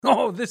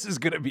Oh, this is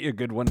going to be a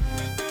good one.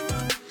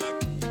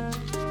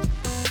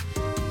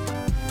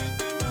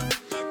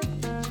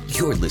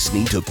 You're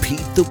listening to Pete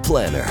the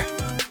Planner.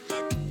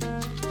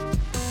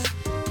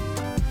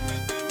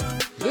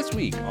 This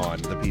week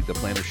on the Pete the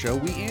Planner Show,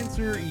 we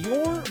answer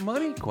your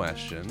money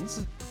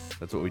questions.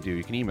 That's what we do.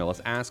 You can email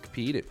us,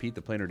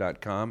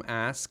 askpete@petetheplanner.com.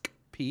 Ask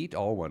Pete,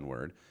 all one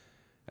word,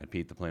 at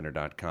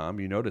petetheplanner.com.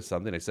 You notice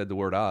something. I said the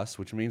word us,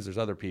 which means there's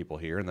other people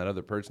here, and that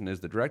other person is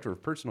the Director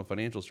of Personal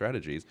Financial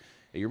Strategies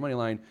at Your Money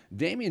Line.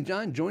 Damian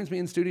John joins me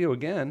in studio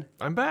again.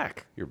 I'm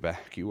back. You're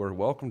back. You are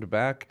welcomed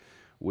back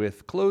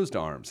with closed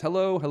arms.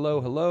 Hello,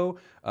 hello, hello.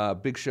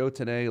 Big show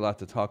today. A lot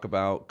to talk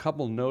about.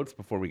 Couple notes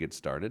before we get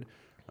started.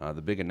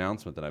 The big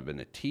announcement that I've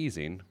been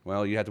teasing,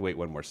 well, you have to wait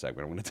one more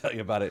segment. I'm going to tell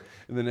you about it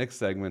in the next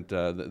segment.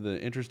 The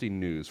interesting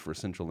news for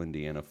Central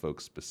Indiana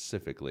folks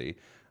specifically,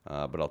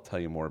 but I'll tell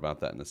you more about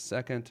that in the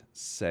second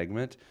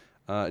segment.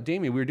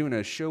 Damien, we were doing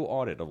a show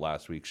audit of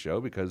last week's show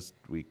because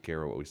we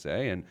care what we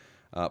say. And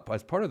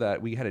as part of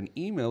that, we had an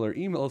emailer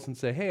email us and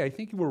say, hey, I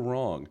think you were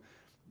wrong.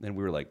 And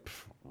we were like,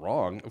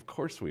 wrong? Of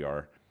course we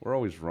are. We're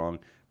always wrong.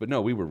 But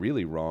no, we were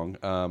really wrong.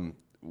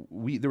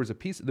 There was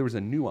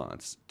a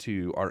nuance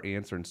to our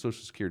answer in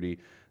Social Security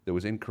that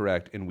was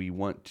incorrect, and we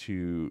want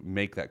to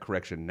make that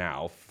correction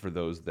now for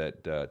those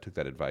that took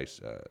that advice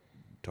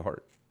to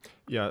heart.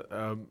 Yeah,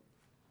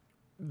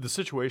 the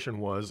situation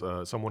was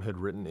someone had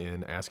written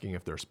in asking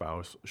if their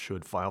spouse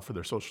should file for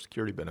their Social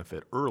Security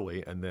benefit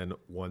early, and then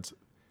once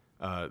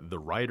the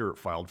writer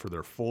filed for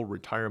their full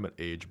retirement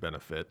age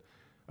benefit,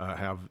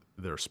 have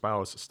their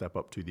spouse step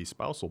up to the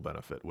spousal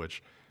benefit,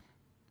 which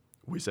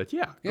we said,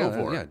 go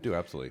for it. Yeah, do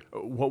absolutely.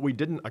 What we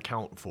didn't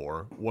account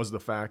for was the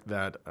fact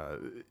that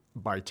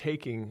by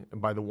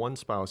the one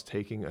spouse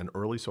taking an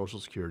early Social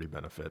Security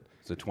benefit,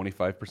 it's a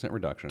 25%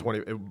 reduction.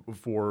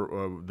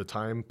 For the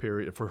time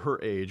period for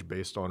her age,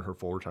 based on her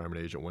full retirement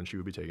age, and when she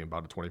would be taking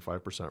about a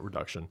 25%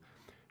 reduction,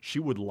 she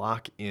would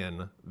lock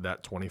in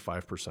that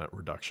 25%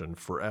 reduction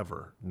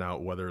forever. Now,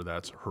 whether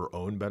that's her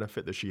own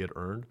benefit that she had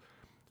earned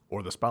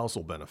or the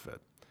spousal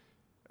benefit.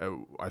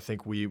 I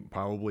think we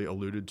probably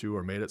alluded to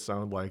or made it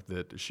sound like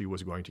that she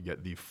was going to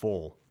get the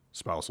full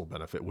spousal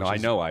benefit. Which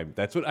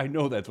that's what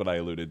I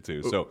alluded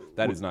to. So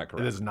that is not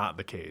correct. It is not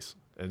the case,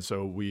 and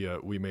so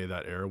we made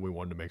that error. We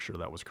wanted to make sure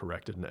that was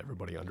corrected and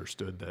everybody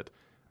understood that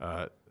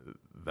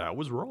that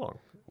was wrong.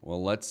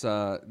 Well, let's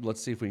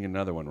see if we can get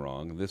another one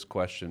wrong. This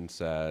question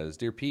says,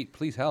 "Dear Pete,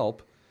 please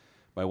help.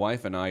 My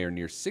wife and I are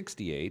near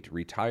 68,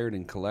 retired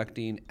and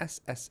collecting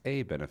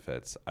SSA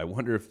benefits. I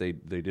wonder if they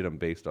did them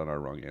based on our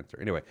wrong answer.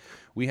 Anyway,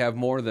 we have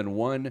more than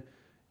one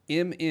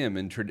MM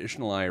in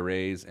traditional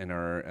IRAs, and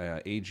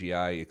our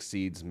AGI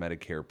exceeds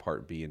Medicare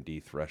Part B and D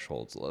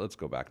thresholds." Let's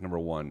go back. Number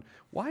one,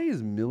 why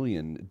is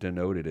million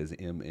denoted as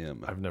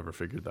MM? I've never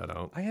figured that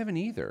out. I haven't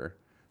either.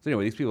 So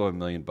anyway, these people have $1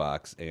 million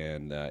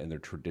and in their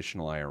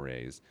traditional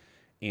IRAs.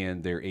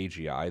 And their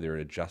AGI, their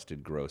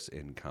adjusted gross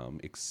income,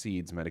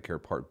 exceeds Medicare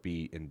Part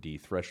B and D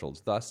thresholds,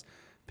 thus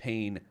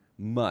paying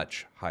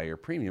much higher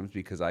premiums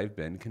because I've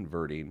been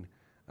converting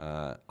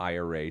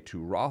IRA to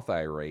Roth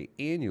IRA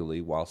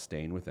annually while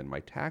staying within my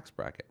tax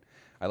bracket.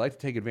 I like to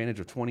take advantage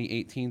of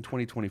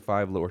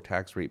 2018-2025 lower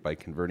tax rate by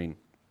converting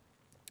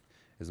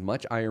as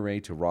much IRA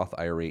to Roth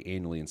IRA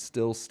annually and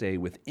still stay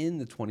within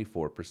the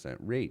 24%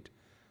 rate.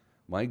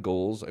 My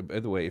goals,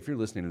 by the way, if you're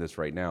listening to this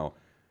right now,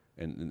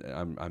 and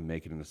I'm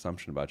making an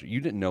assumption about you. You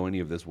didn't know any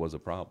of this was a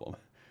problem.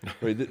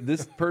 Right?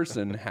 This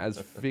person has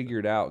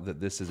figured out that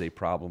this is a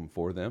problem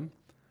for them,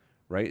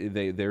 right?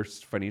 Their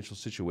financial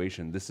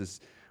situation.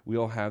 We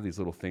all have these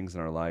little things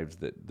in our lives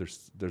that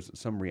there's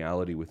some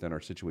reality within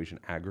our situation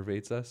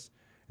aggravates us.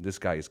 This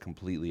guy is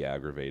completely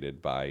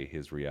aggravated by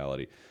his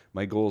reality.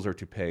 My goals are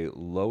to pay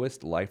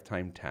lowest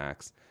lifetime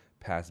tax,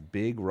 pass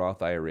big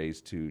Roth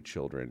IRAs to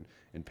children,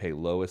 and pay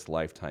lowest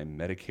lifetime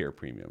Medicare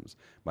premiums.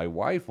 My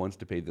wife wants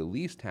to pay the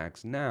least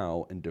tax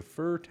now and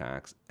defer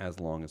tax as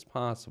long as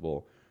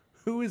possible.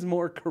 Who is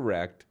more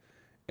correct?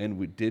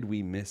 And did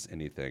we miss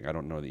anything? I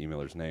don't know the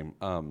emailer's name.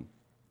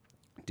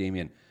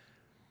 Damien,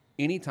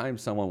 anytime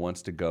someone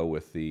wants to go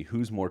with the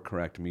who's more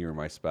correct, me or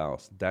my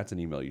spouse, that's an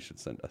email you should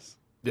send us.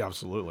 Yeah,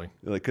 absolutely.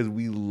 Because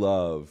we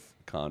love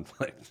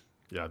conflict.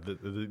 Yeah,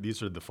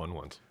 these are the fun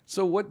ones.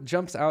 So what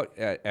jumps out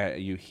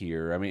at you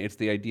here? I mean, it's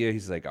the idea.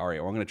 He's like, all right,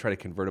 well, I'm going to try to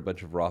convert a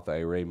bunch of Roth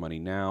IRA money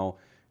now,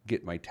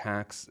 get my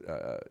tax,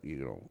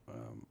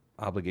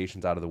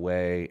 obligations out of the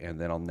way,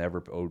 and then I'll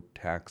never owe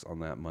tax on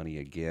that money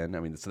again. I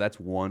mean, so that's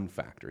one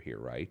factor here,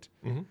 right?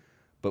 Mm-hmm.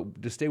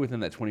 But to stay within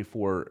that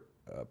 24%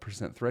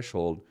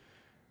 threshold,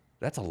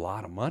 that's a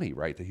lot of money,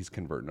 right, that he's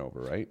converting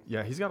over, right?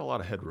 Yeah, he's got a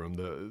lot of headroom.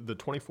 The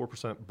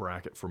 24%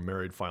 bracket for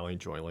married filing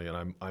jointly,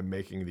 and I'm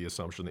making the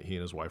assumption that he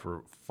and his wife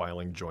are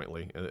filing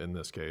jointly in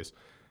this case,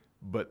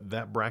 but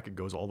that bracket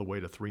goes all the way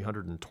to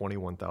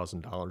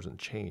 $321,000 and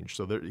change.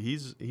 So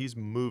he's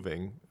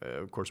moving.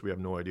 Of course, we have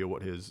no idea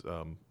what his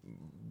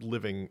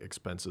living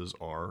expenses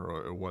are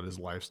or what his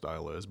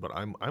lifestyle is, but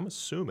I'm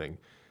assuming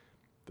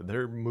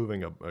they're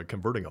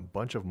converting a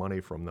bunch of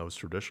money from those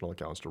traditional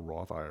accounts to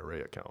Roth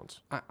IRA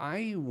accounts.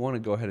 I want to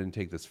go ahead and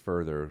take this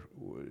further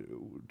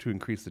to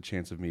increase the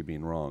chance of me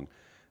being wrong,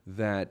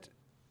 that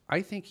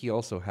I think he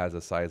also has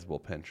a sizable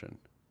pension.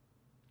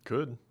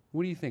 Could.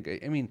 What do you think?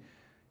 I mean,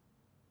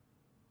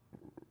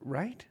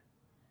 right?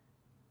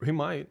 He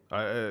might.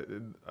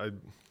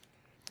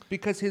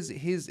 Because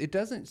his it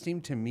doesn't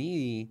seem to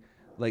me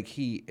like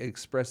he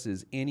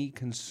expresses any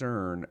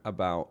concern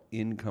about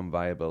income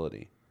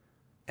viability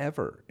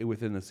ever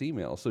within this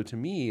email. So to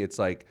me, it's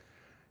like,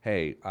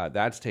 hey,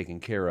 that's taken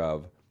care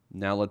of.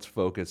 Now let's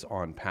focus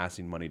on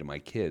passing money to my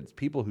kids.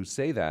 People who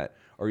say that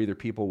are either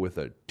people with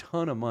a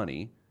ton of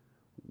money,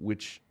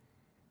 which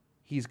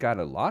he's got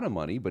a lot of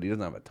money, but he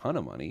doesn't have a ton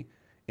of money,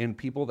 and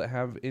people that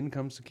have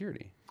income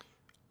security.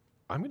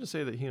 I'm going to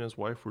say that he and his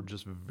wife were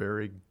just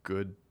very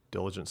good,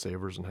 diligent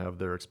savers and have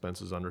their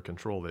expenses under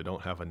control. They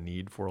don't have a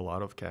need for a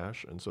lot of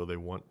cash, and so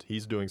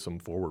he's doing some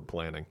forward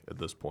planning at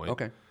this point.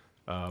 Okay.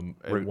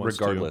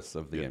 Regardless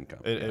of the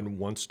income. And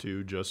wants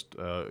to just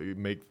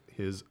make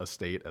his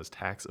estate as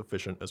tax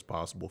efficient as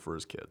possible for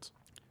his kids.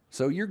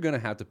 So you're going to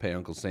have to pay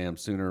Uncle Sam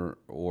sooner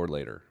or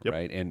later, Yep.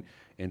 right?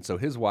 And so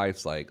his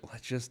wife's like,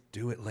 let's just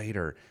do it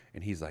later.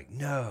 And he's like,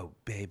 no,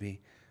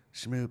 baby,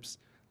 schmoops,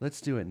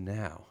 let's do it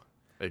now.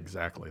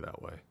 Exactly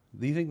that way.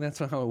 Do you think that's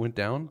how it went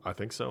down? I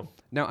think so.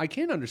 Now, I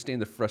can't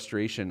understand the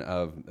frustration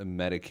of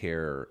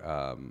Medicare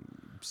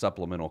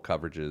supplemental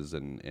coverages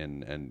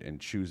and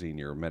choosing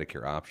your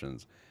Medicare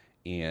options.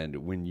 And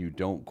when you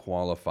don't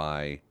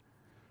qualify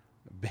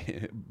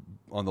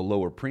on the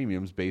lower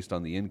premiums based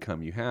on the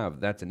income you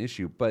have, that's an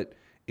issue. But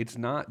it's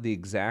not the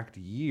exact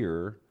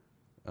year.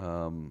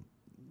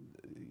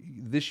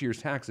 This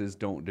year's taxes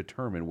don't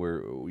determine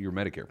where your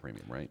Medicare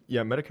premium, right?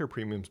 Yeah, Medicare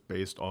premium's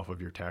based off of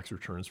your tax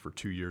returns for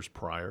 2 years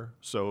prior.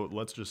 So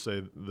let's just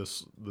say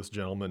this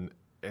gentleman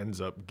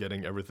ends up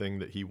getting everything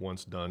that he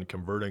wants done,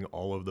 converting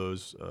all of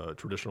those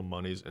traditional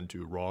monies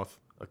into Roth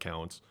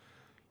accounts.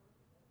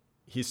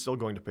 He's still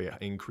going to pay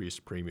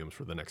increased premiums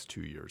for the next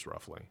 2 years,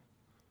 roughly.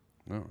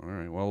 Oh, all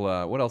right.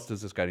 Well, what else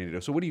does this guy need to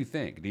do? So what do you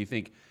think? Do you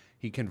think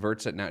he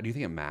converts it now? Do you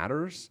think it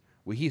matters?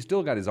 Well, he's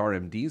still got his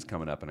RMDs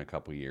coming up in a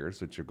couple of years,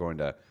 which are going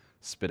to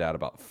spit out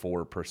about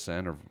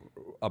 4% or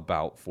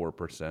about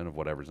 4% of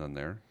whatever's in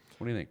there.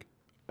 What do you think?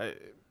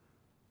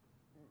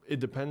 It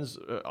depends,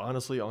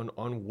 honestly, on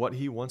what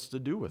he wants to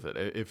do with it.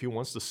 If he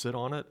wants to sit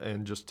on it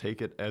and just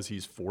take it as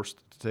he's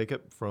forced to take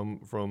it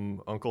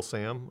from Uncle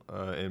Sam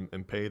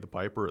and pay the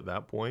piper at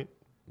that point,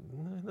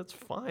 that's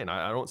fine.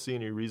 I don't see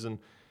any reason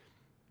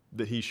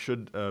that he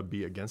should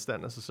be against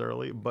that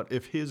necessarily. But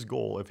if his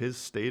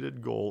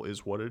stated goal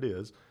is what it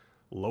is,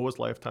 lowest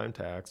lifetime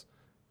tax,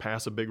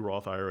 pass a big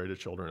Roth IRA to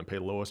children, and pay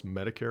lowest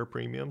Medicare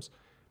premiums,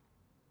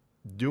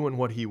 doing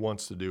what he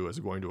wants to do is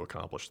going to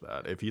accomplish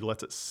that. If he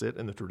lets it sit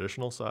in the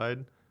traditional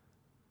side,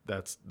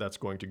 that's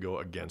going to go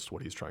against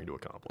what he's trying to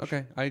accomplish.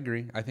 Okay, I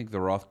agree. I think the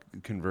Roth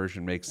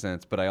conversion makes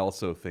sense, but I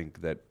also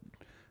think that,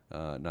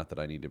 not that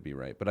I need to be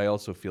right, but I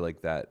also feel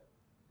like that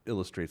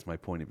illustrates my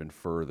point even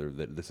further,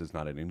 that this is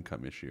not an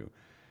income issue.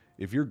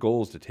 If your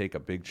goal is to take a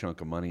big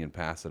chunk of money and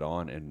pass it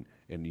on,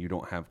 and you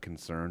don't have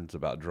concerns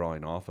about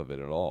drawing off of it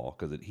at all,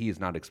 because he is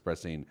not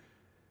expressing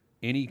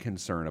any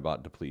concern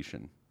about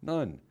depletion.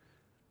 None,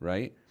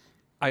 right?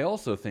 I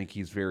also think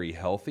he's very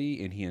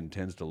healthy and he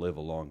intends to live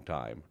a long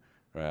time,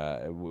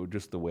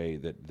 just the way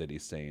that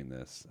he's saying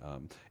this.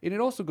 And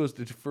it also goes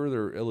to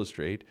further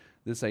illustrate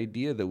this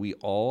idea that we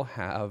all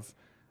have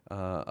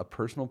a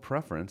personal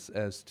preference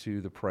as to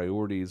the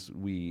priorities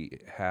we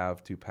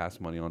have to pass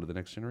money on to the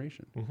next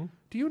generation. Mm-hmm.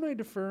 Do you and I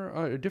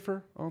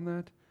differ on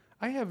that?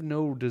 I have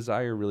no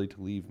desire really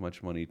to leave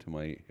much money to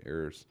my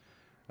heirs,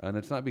 and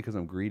it's not because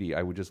I'm greedy.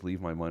 I would just leave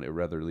my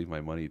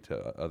money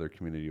to other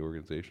community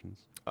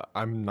organizations.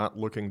 I'm not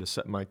looking to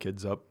set my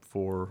kids up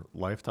for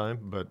lifetime,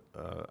 but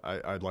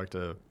I'd like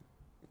to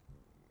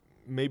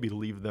maybe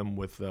leave them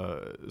with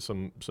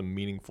some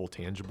meaningful,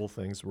 tangible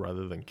things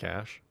rather than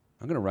cash.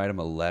 I'm going to write them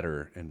a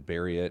letter and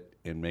bury it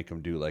and make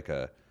them do like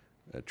a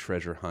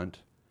treasure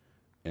hunt.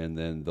 And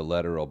then the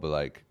letter will be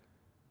like,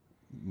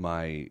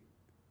 my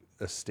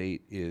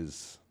estate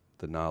is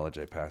the knowledge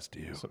I passed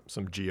to you.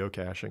 Some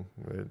geocaching.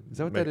 Is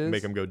that what that is?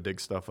 Make them go dig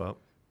stuff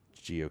up.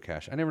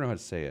 Geocache. I never know how to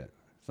say it.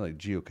 It's not like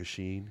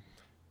geocaching.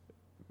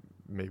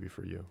 Maybe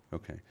for you.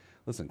 Okay.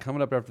 Listen,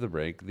 coming up after the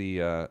break,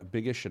 the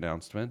big-ish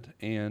announcement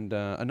and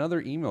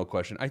another email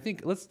question. I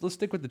think let's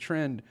stick with the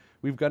trend.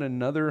 We've got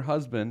another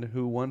husband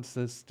who wants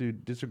us to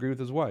disagree with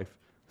his wife.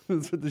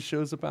 That's what the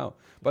show's about.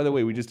 By the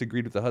way, we just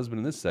agreed with the husband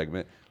in this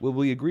segment. Will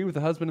we agree with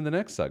the husband in the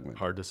next segment?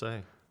 Hard to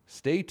say.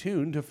 Stay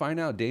tuned to find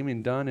out.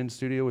 Damien Dunn in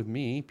studio with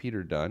me,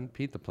 Peter Dunn,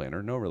 Pete the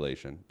Planner. No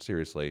relation.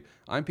 Seriously.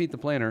 I'm Pete the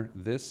Planner.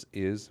 This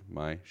is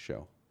my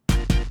show.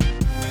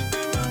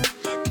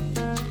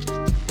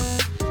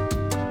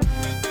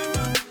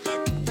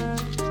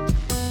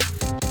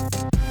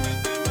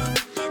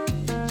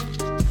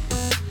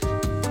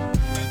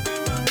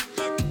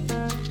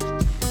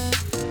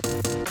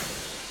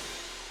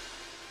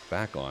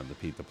 Back on the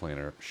Pete the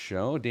Planner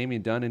show.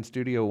 Damien Dunn in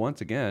studio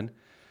once again.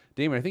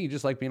 Damon, I think you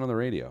just like being on the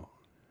radio.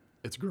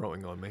 It's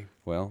growing on me.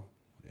 Well,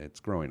 it's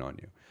growing on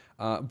you.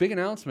 Big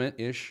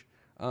announcement-ish.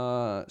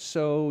 I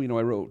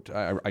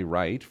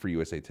write for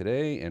USA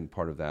Today, and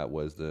part of that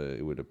was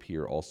it would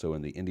appear also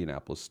in the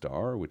Indianapolis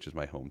Star, which is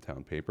my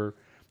hometown paper.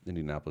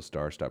 Indianapolis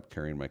Star stopped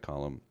carrying my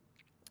column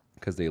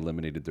because they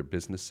eliminated their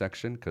business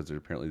section because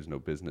there's no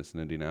business in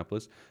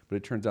Indianapolis. But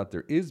it turns out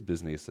there is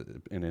business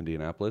in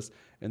Indianapolis,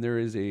 and there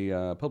is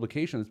a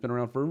publication that's been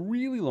around for a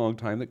really long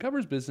time that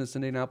covers business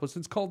in Indianapolis.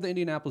 It's called the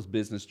Indianapolis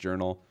Business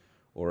Journal,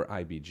 or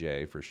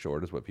IBJ for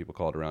short is what people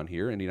call it around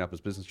here,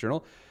 Indianapolis Business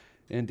Journal.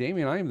 And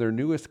Damien, I am their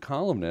newest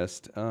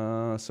columnist,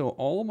 so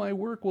all my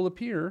work will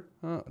appear,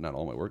 not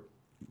all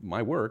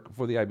my work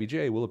for the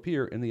IBJ will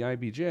appear in the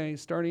IBJ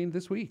starting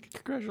this week.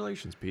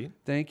 Congratulations, Pete.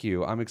 Thank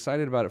you. I'm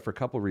excited about it for a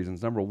couple of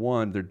reasons. Number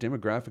one, their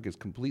demographic is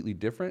completely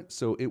different,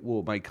 so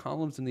my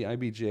columns in the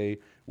IBJ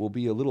will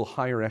be a little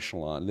higher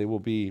echelon. They will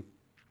be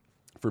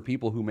for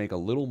people who make a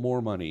little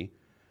more money,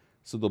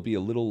 so there'll be a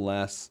little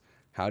less,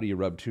 how do you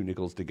rub two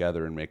nickels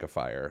together and make a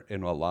fire,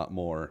 and a lot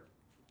more,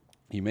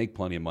 you make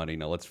plenty of money,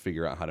 now let's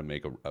figure out how to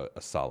make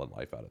a solid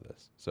life out of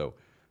this. So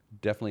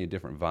definitely a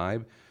different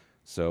vibe.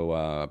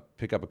 So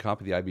pick up a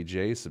copy of the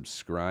IBJ,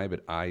 subscribe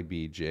at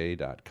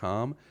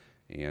ibj.com,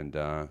 and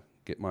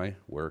get my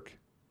work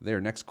there.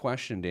 Next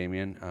question,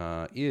 Damien,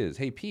 is,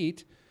 hey,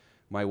 Pete,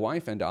 my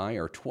wife and I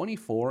are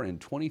 24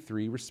 and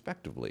 23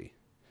 respectively,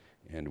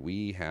 and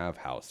we have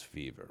house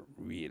fever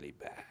really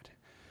bad.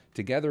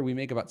 Together, we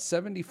make about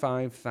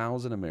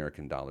 $75,000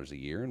 American dollars a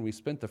year, and we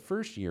spent the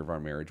first year of our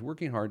marriage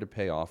working hard to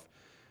pay off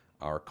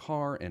our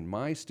car and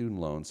my student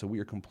loan, so we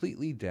are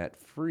completely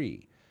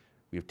debt-free.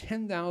 We have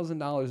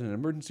 $10,000 in an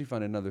emergency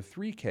fund and another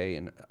 $3,000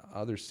 in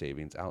other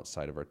savings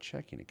outside of our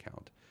checking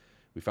account.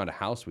 We found a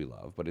house we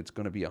love, but it's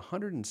going to be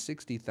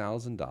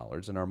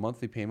 $160,000, and our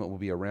monthly payment will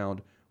be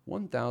around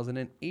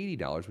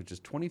 $1,080, which is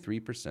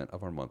 23%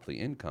 of our monthly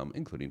income,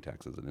 including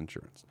taxes and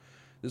insurance.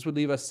 This would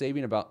leave us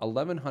saving about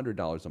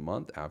 $1,100 a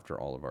month after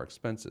all of our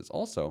expenses.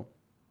 Also,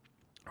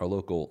 our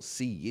local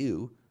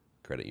CU,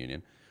 credit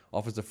union,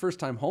 offers a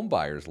first-time home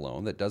buyer's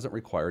loan that doesn't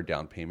require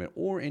down payment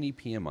or any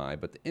PMI,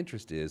 but the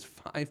interest is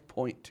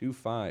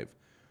 5.25.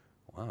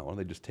 Wow, why don't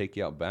they just take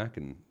you out back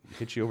and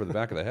hit you over the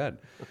back of the head?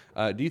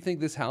 Do you think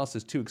this house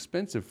is too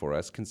expensive for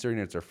us, considering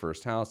it's our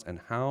first house and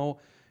how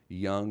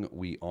young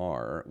we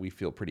are? We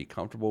feel pretty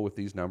comfortable with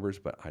these numbers,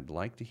 but I'd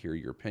like to hear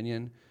your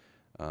opinion.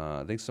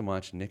 Thanks so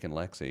much, Nick and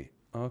Lexi.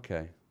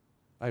 Okay.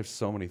 I have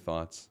so many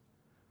thoughts.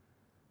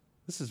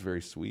 This is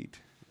very sweet.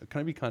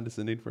 Can I be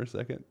condescending for a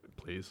second?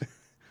 Please.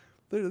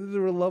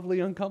 They're a lovely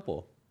young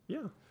couple.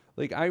 Yeah.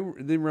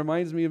 It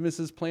reminds me of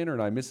Mrs. Planner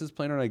and I. Mrs.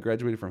 Planner and I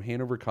graduated from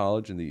Hanover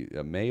College in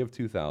the May of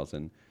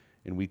 2000,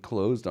 and we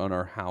closed on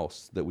our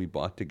house that we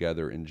bought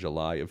together in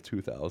July of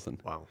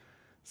 2000. Wow.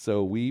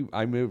 So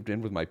I moved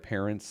in with my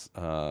parents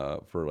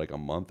for like a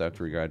month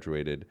after we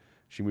graduated.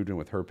 She moved in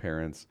with her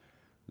parents.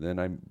 Then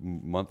a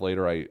month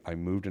later, I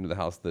moved into the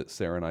house that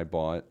Sarah and I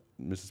bought.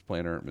 Mrs.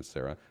 Planner, Miss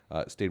Sarah,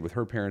 stayed with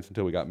her parents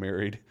until we got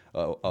married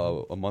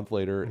a month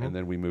later, and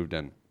then we moved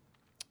in.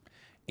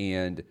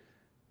 And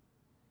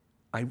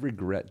I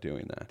regret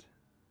doing that.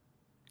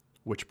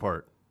 Which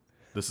part?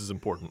 This is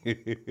important.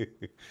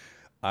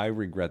 I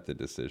regret the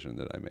decision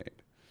that I made.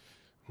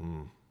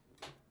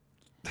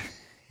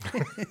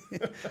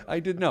 I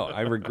did no.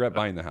 I regret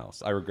buying the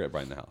house. I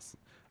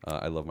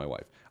love my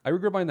wife. I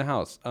regret buying the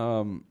house.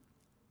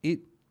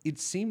 It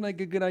seemed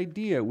like a good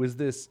idea. It was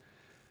this,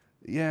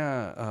 we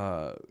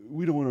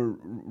don't want to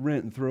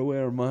rent and throw away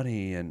our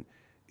money. And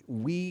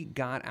we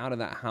got out of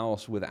that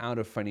house without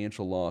a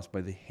financial loss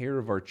by the hair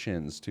of our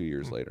chins 2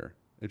 years later.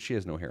 And she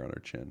has no hair on her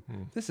chin.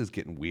 This is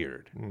getting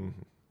weird.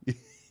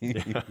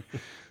 Yeah.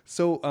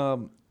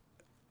 So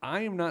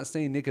I am not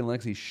saying Nick and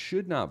Lexi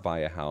should not buy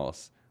a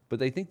house, but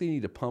they think they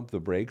need to pump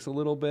the brakes a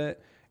little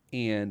bit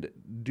and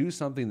do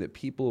something that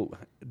people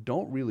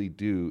don't really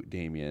do,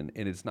 Damien.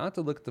 And it's not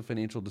to look at the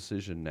financial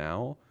decision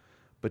now,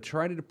 but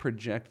try to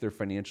project their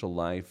financial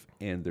life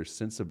and their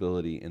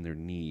sensibility and their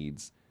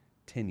needs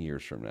 10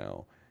 years from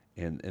now.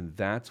 And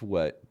that's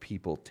what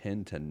people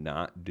tend to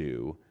not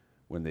do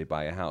when they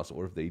buy a house.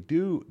 Or if they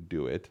do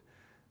it,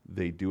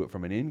 they do it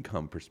from an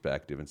income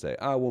perspective and say,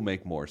 we'll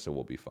make more, so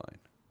we'll be fine.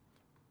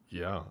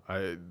 Yeah.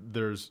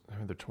 They're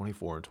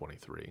 24 and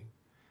 23.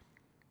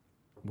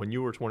 When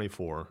you were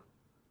 24...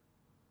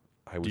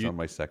 I was on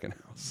my second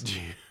house.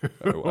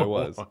 I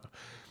was.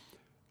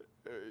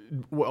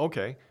 Well,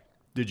 okay.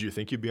 Did you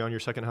think you'd be on your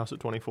second house at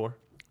 24?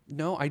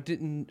 No, I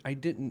didn't.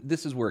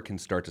 This is where it can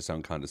start to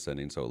sound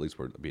condescending, so at least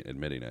we're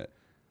admitting it.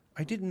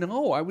 I didn't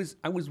know. I was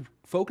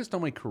focused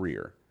on my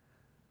career.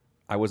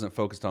 I was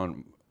focused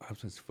on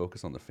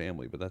the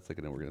family, but that's like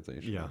an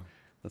organization. Yeah.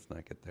 Let's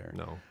not get there.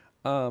 No.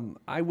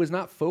 I was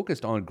not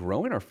focused on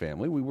growing our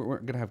family. We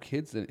weren't going to have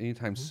kids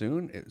anytime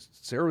soon.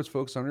 Sarah was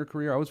focused on her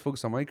career. I was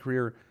focused on my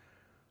career.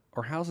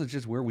 Our house is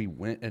just where we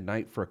went at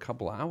night for a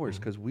couple hours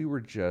because we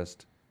were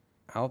just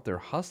out there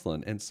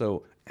hustling. And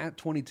so at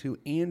 22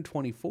 and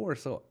 24,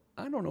 so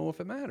I don't know if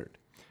it mattered.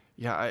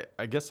 Yeah,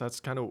 I guess that's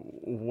kind of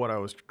what I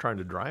was trying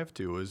to drive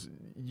to is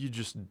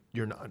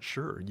you're not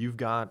sure. You've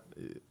got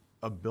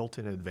a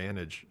built-in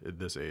advantage at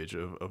this age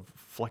of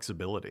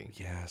flexibility.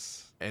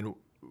 Yes. And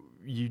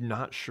you're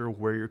not sure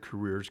where your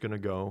career is going to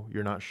go.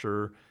 You're not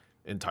sure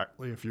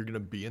entirely if you're going to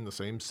be in the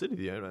same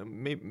city.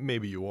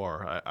 Maybe you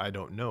are. I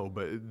don't know.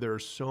 But there are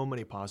so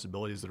many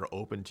possibilities that are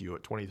open to you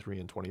at 23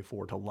 and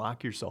 24 to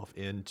lock yourself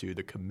into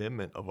the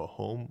commitment of a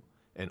home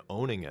and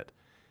owning it.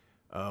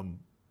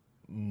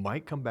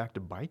 Might come back to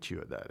bite you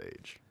at that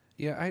age.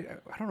 Yeah, I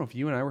don't know if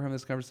you and I were having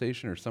this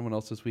conversation or someone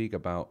else this week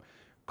about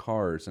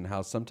cars and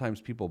how sometimes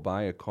people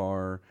buy a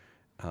car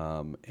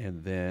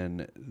and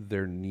then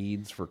their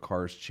needs for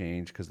cars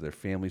change because of their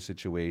family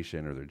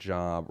situation or their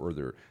job or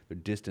their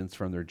distance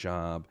from their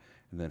job,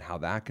 and then how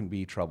that can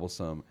be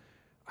troublesome.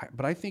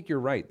 But I think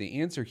you're right.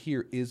 The answer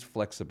here is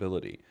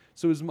flexibility.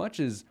 So as much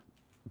as,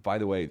 by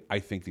the way, I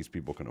think these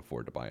people can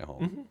afford to buy a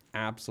home. Mm-hmm.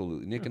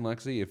 Absolutely. Nick and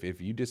Lexi,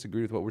 if you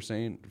disagree with what we're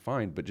saying,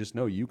 fine. But just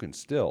know you can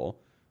still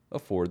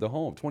afford the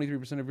home.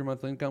 23% of your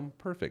monthly income,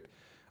 perfect.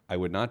 I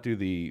would not do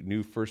the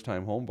new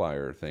first-time home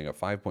buyer thing at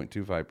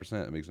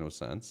 5.25%. It makes no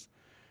sense.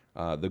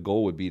 The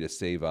goal would be to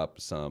save up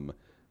some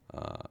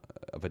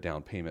of a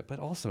down payment. But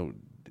also,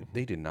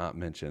 they did not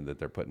mention that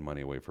they're putting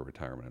money away for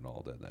retirement at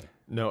all, did they?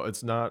 No,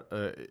 it's not.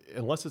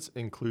 Unless it's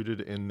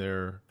included in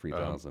their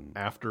 $3,000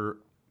 after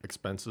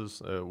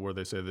expenses, where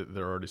they say that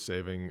they're already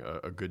saving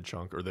a good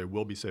chunk, or they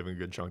will be saving a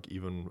good chunk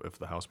even if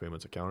the house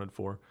payment's accounted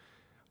for.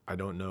 I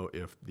don't know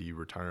if the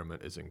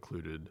retirement is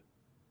included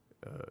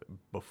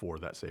before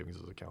that savings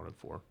is accounted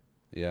for.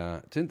 Yeah.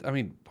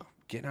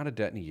 Getting out of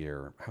debt in a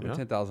year, having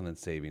 $10,000 in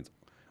savings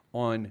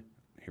on,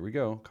 here we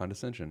go,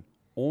 condescension,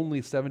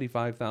 only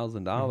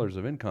 $75,000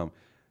 of income.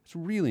 It's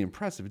really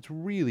impressive. It's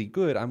really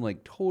good. I'm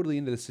like totally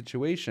into the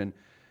situation.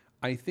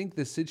 I think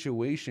the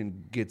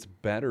situation gets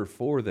better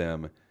for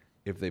them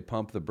if they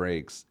pump the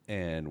brakes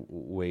and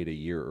wait a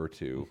year or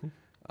two.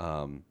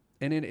 And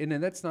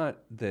that's not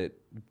that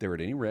they're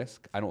at any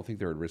risk. I don't think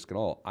they're at risk at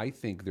all. I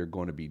think they're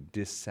going to be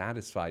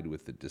dissatisfied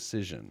with the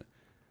decision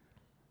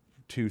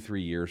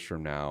 2-3 years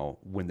from now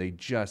when they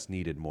just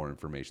needed more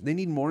information. They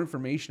need more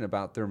information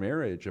about their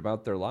marriage,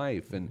 about their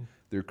life, and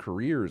their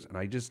careers.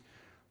 And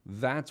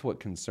that's what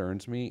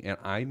concerns me. And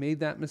I made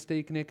that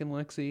mistake, Nick and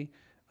Lexi,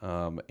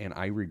 and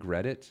I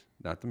regret it.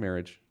 Not the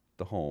marriage,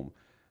 the home.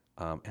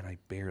 And I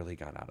barely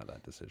got out of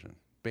that decision.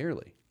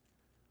 Barely.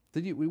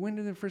 When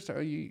did the first time?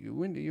 How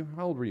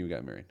old were you when you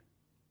got married?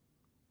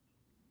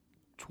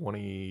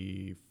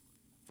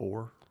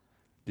 24.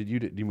 Did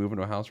you move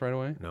into a house right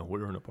away? No, we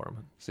were in an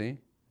apartment. See,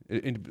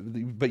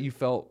 but you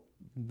felt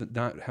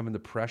not having the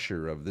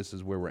pressure of this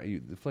is where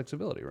the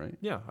flexibility, right?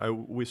 Yeah,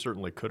 we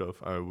certainly could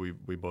have.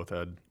 We both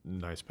had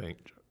nice paying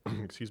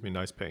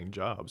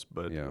jobs,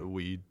 but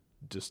we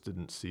just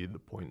didn't see the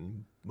point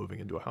in moving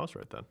into a house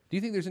right then. Do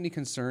you think there's any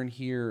concern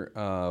here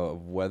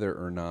of whether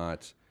or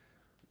not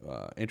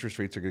interest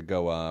rates are going to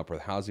go up, or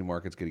the housing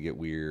market's going to get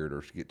weird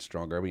or get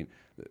stronger? I mean,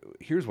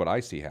 here's what I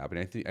see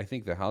happening. I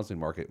think the housing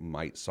market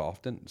might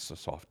soften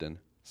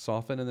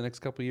in the next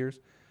couple of years,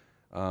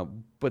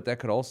 but that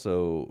could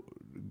also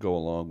go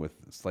along with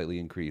slightly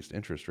increased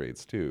interest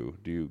rates too.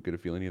 Do you get a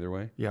feeling either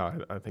way? Yeah,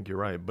 I think you're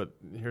right. But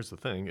here's the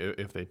thing: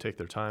 if they take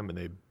their time and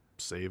they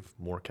save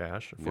more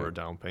cash for a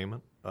down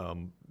payment,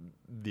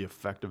 the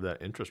effect of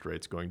that interest rate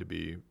is going to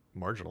be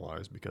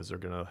marginalized because they're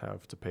going to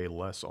have to pay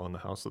less on the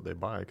house that they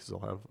buy because they'll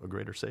have a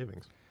greater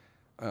savings.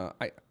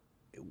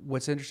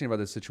 What's interesting about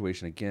this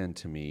situation again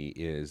to me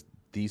is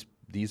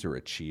these are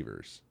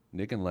achievers.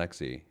 Nick and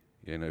Lexi,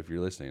 if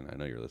you're listening, I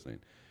know you're listening.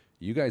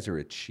 You guys are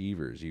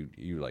achievers.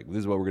 You like, this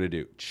is what we're going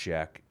to do.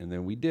 Check. And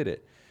then we did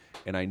it.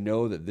 And I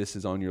know that this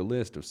is on your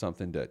list of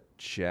something to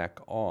check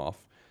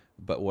off.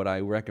 But what I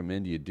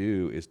recommend you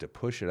do is to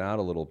push it out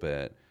a little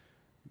bit,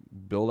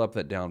 build up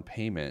that down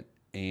payment,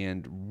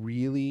 and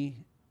really,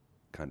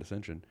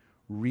 condescension,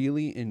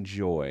 really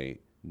enjoy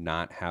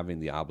not having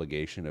the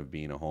obligation of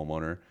being a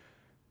homeowner.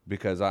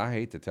 Because I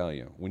hate to tell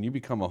you, when you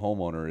become a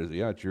homeowner,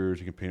 it's yours.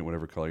 You can paint it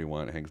whatever color you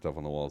want, hang stuff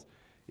on the walls.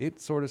 It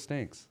sort of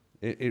stinks.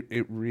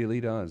 It really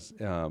does,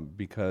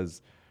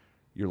 because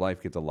your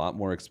life gets a lot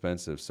more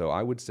expensive. So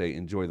I would say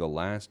enjoy the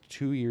last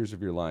 2 years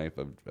of your life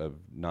of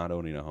not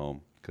owning a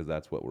home, because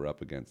that's what we're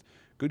up against.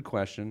 Good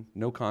question.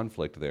 No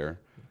conflict there.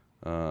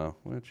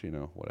 Which,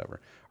 whatever.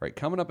 All right,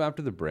 coming up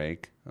after the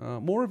break,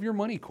 more of your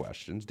money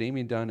questions.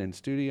 Damian Dunn in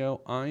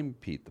studio. I'm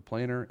Pete the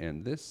Planner,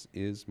 and this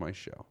is my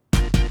show.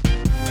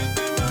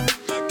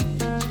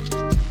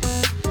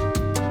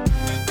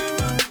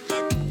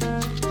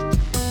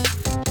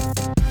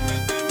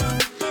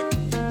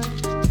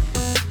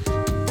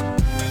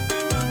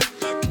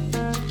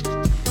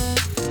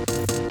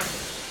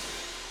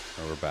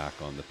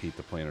 Back on the Pete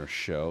the Planner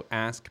show.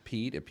 Ask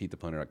Pete at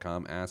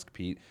PeteThePlanner.com. Ask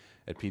Pete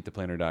at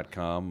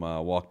PeteThePlanner.com.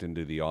 Walked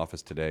into the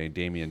office today.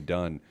 Damian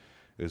Dunn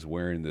is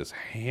wearing this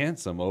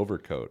handsome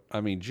overcoat.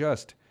 I mean,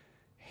 just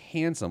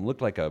handsome.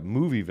 Looked like a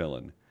movie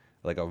villain,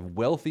 like a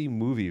wealthy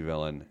movie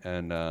villain.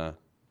 And I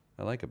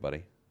like it,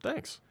 buddy.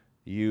 Thanks.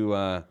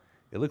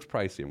 It looks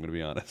pricey, I'm going to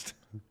be honest.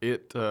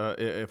 If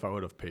I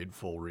would have paid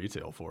full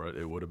retail for it,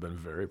 it would have been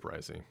very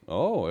pricey.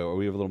 Oh,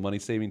 we have a little money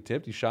saving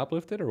tip. You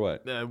shoplifted or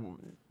what?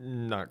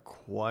 Not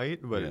quite,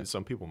 but Yeah.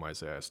 some people might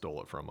say I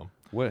stole it from them.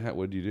 What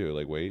did you do?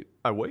 Like wait?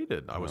 I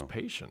waited. I was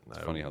patient. It's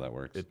funny how that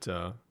works. It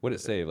What did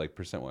it save, like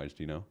percent wise?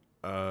 Do you know?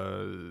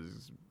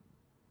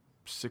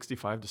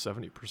 65 to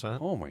 70%.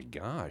 Oh my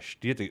gosh!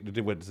 Do you have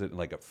to? What is it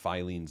like a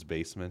filing's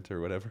basement or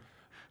whatever?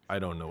 I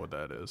don't know what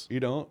that is. You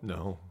don't?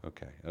 No.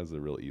 Okay, that was a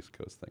real East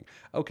Coast thing.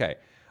 Okay,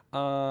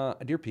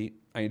 dear Pete,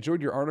 I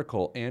enjoyed your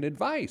article and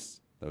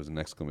advice. That was an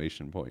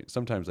exclamation point.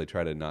 Sometimes I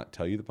try to not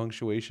tell you the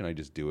punctuation. I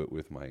just do it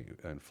with my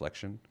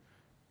inflection.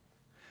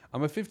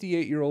 I'm a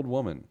 58-year-old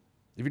woman.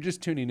 If you're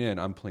just tuning in,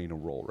 I'm playing a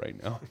role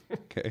right now.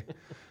 Okay,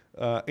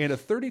 and a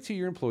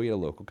 32-year employee at a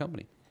local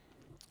company.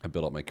 I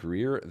built up my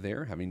career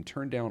there, having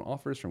turned down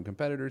offers from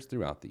competitors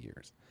throughout the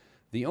years.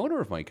 The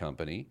owner of my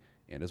company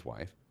and his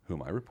wife,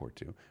 whom I report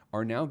to,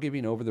 are now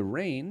giving over the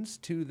reins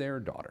to their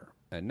daughter.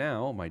 And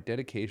now my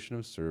dedication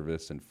of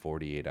service and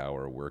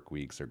 48-hour work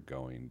weeks are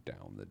going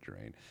down the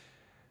drain.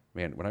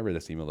 Man, when I read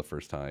this email the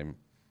first time,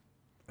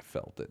 I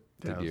felt it.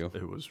 Did you?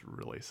 It was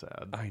really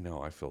sad. I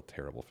know. I feel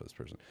terrible for this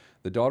person.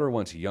 The daughter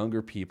wants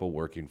younger people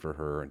working for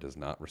her and does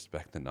not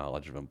respect the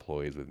knowledge of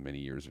employees with many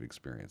years of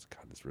experience.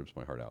 God, this rips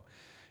my heart out.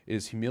 It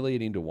is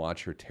humiliating to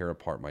watch her tear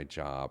apart my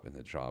job and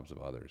the jobs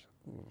of others.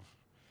 Oof.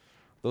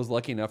 Those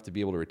lucky enough to be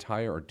able to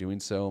retire are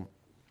doing so,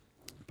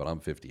 but I'm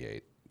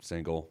 58,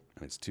 single,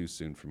 and it's too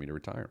soon for me to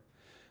retire.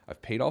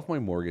 I've paid off my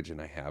mortgage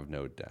and I have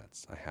no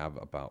debts. I have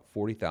about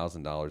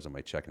 $40,000 in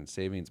my checking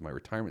savings. My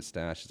retirement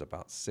stash is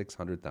about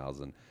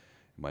 $600,000.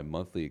 My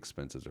monthly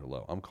expenses are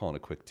low. I'm calling a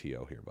quick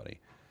TO here, buddy.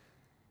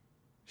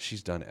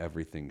 She's done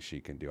everything she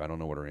can do. I don't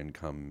know what her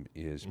income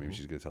is. Maybe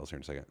she's going to tell us here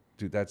in a second.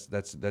 Dude,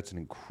 that's an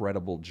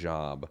incredible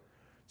job.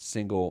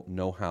 Single,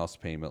 no house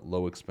payment,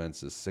 low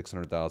expenses,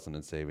 $600,000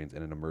 in savings,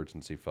 and an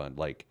emergency fund.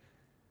 Like,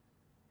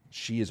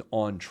 she is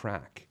on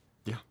track.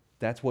 Yeah.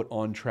 That's what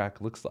on track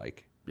looks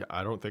like. Yeah,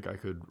 I don't think I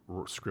could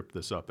script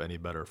this up any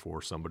better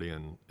for somebody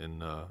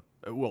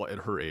well, at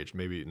her age,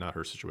 maybe not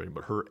her situation,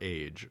 but her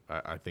age.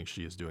 I think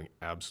she is doing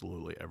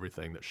absolutely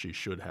everything that she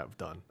should have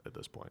done at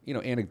this point. You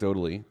know,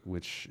 anecdotally,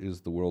 which is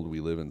the world we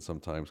live in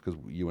sometimes, because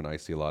you and I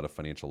see a lot of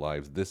financial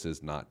lives, this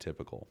is not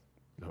typical.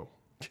 No.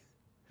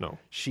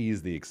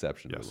 She's the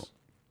exception. Yes.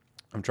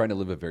 I'm trying to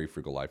live a very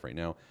frugal life right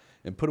now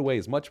and put away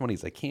as much money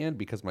as I can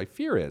because my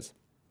fear is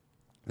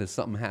that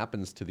something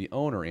happens to the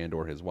owner and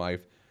or his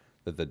wife,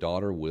 that the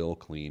daughter will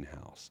clean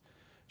house.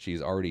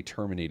 She's already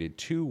terminated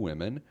 2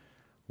 women,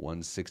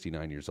 one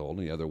 69 years old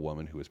and the other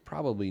woman who is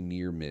probably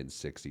near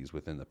mid-60s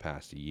within the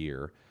past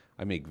year.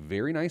 I make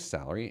very nice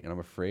salary, and I'm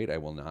afraid I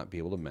will not be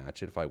able to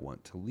match it if I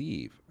want to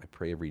leave. I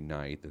pray every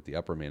night that the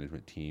upper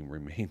management team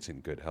remains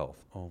in good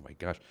health. Oh my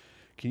gosh.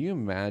 Can you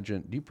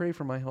imagine? Do you pray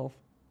for my health?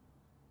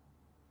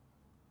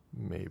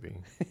 Maybe.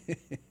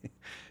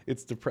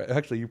 It's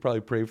actually, you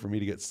probably pray for me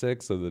to get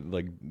sick so that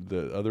like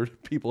the other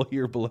people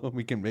here below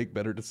me can make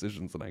better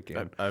decisions than I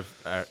can.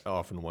 I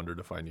often wondered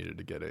if I needed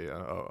to get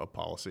a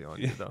policy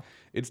on you, though.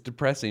 It's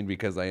depressing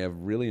because I have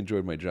really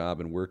enjoyed my job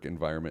and work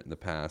environment in the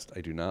past. I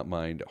do not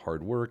mind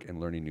hard work and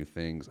learning new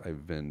things.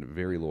 I've been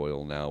very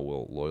loyal. Now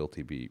will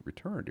loyalty be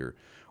returned? Your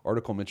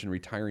article mentioned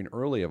retiring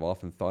early. I've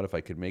often thought if I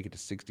could make it to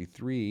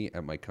 63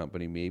 at my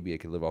company, maybe I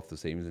could live off the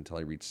savings until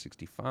I reach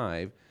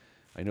 65.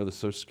 I know the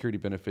Social Security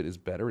benefit is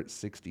better at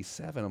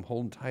 67. I'm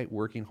holding tight,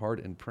 working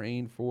hard, and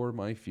praying for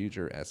my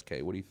future. SK,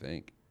 what do you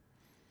think?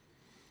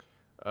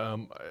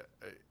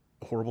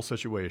 Horrible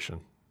situation,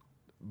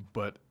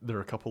 but there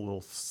are a couple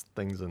little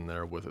things in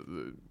there with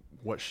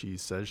what she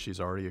says she's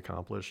already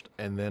accomplished,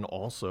 and then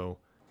also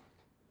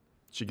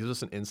she gives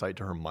us an insight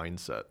to her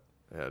mindset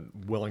and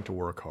willing to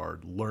work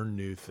hard, learn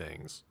new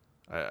things.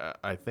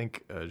 I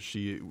think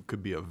she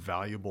could be a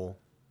valuable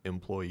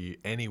employee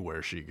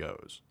anywhere she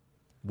goes.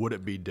 Would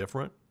it be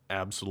different?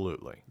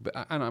 Absolutely. But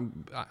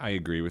I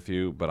agree with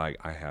you, but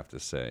I have to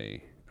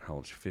say, how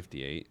old is she?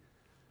 58?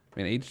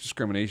 Man, age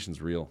discrimination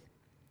is real.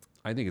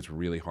 I think it's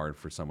really hard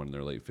for someone in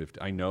their late 50s.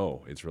 I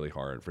know it's really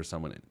hard for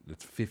someone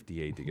that's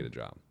 58 to get a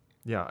job.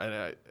 Yeah,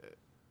 and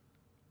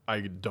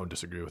I don't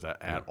disagree with that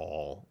at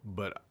all.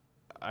 But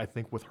I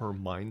think with her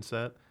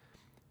mindset,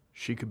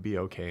 she could be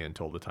okay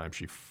until the time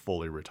she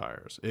fully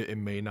retires. It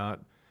may not.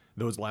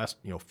 Those last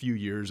few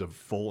years of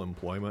full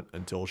employment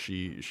until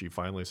she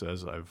finally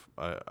says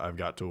I've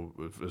got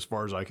to as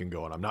far as I can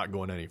go and I'm not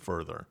going any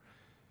further,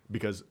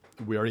 because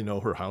we already know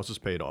her house is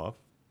paid off.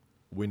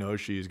 We know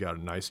she's got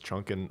a nice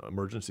chunk in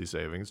emergency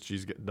savings.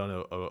 She's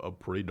done a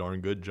pretty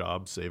darn good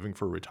job saving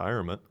for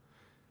retirement.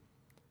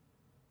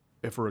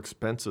 If her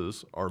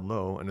expenses are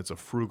low and it's a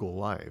frugal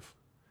life,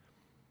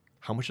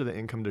 how much of the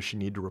income does she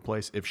need to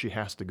replace if she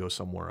has to go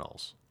somewhere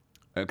else?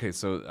 Okay,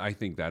 so I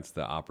think that's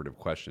the operative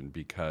question,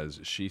 because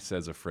she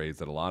says a phrase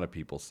that a lot of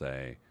people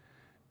say,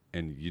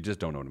 and you just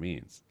don't know what it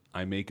means.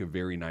 I make a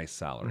very nice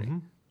salary. Mm-hmm.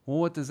 Well,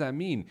 what does that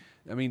mean?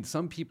 I mean,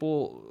 some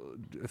people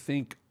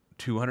think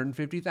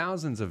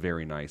 $250,000 is a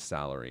very nice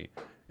salary,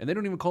 and they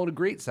don't even call it a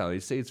great salary. They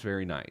say it's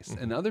very nice.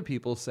 Mm-hmm. And other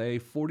people say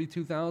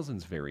 $42,000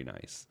 is very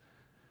nice.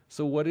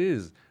 So what it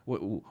is,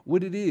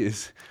 what it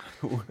is,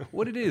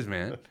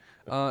 man.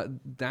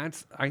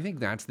 I think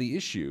that's the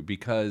issue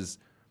because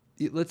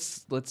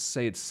let's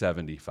say it's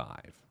 75,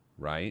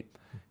 right?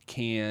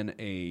 Can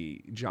a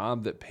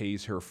job that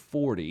pays her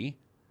 40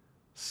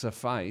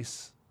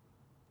 suffice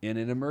in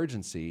an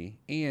emergency,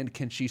 and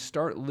can she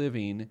start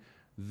living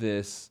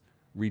this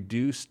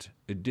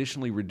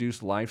additionally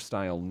reduced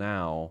lifestyle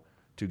now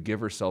to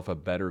give herself a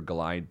better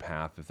glide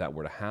path if that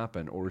were to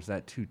happen, or is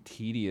that too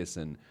tedious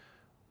and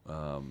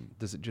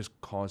does it just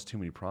cause too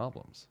many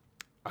problems?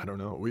 I don't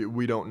know.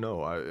 We don't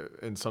know.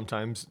 And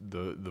sometimes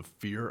the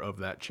fear of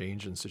that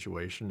change in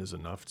situation is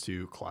enough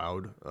to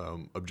cloud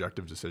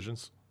objective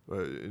decisions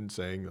in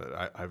saying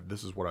that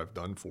this is what I've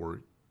done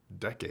for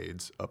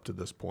decades up to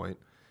this point,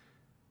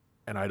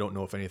 and I don't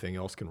know if anything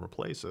else can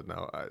replace it.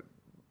 Now,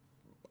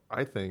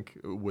 I think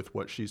with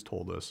what she's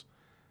told us,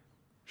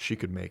 she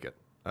could make it.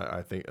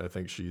 I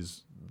think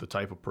she's the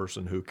type of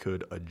person who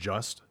could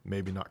adjust,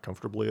 maybe not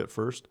comfortably at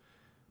first,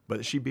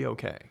 but she'd be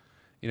okay.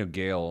 You know,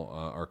 Gail,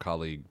 our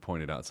colleague,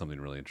 pointed out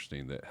something really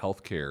interesting, that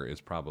healthcare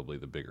is probably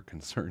the bigger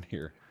concern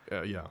here.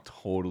 Yeah.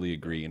 Totally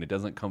agree. And it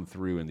doesn't come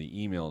through in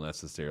the email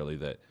necessarily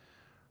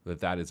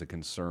that is a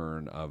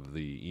concern of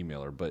the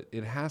emailer, but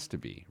it has to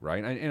be,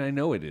 right? And I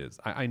know it is.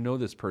 I know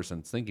this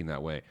person's thinking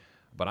that way,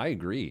 but I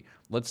agree.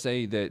 Let's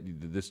say that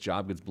this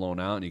job gets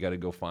blown out and you got to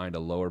go find a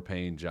lower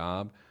paying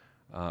job.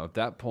 At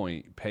that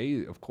point,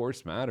 pay, of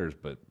course, matters,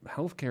 but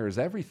healthcare is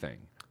everything.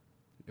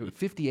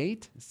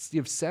 58, you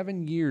have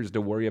 7 years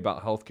to worry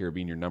about healthcare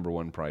being your number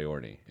one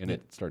priority, and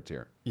it starts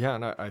here. Yeah,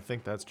 and I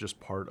think that's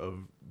just part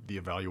of the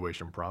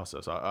evaluation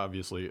process.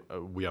 Obviously,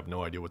 we have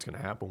no idea what's going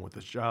to happen with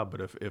this job,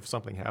 but if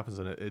something happens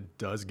and it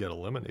does get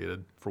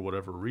eliminated for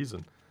whatever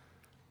reason,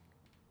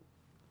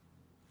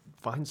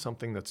 find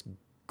something that's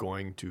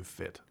going to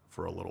fit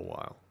for a little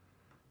while.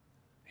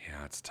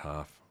 Yeah, it's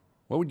tough.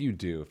 What would you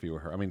do if you were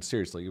her? I mean,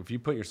 seriously, if you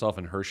put yourself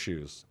in her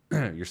shoes,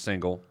 you're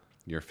single,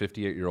 you're a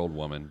 58-year-old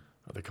woman.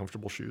 Are they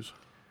comfortable shoes?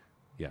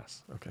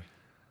 Yes. Okay.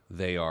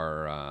 They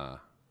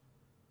are,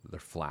 they're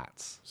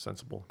flats.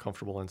 Sensible,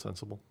 comfortable, and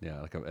sensible.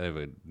 Yeah, they have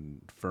a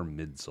firm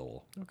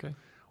midsole. Okay.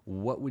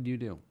 What would you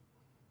do?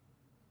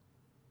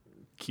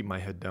 Keep my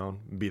head down,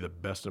 be the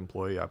best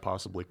employee I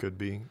possibly could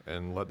be,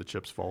 and let the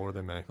chips fall where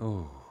they may.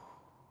 Oh,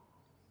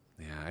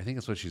 yeah, I think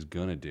that's what she's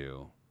going to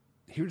do.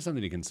 Here's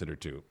something to consider,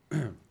 too.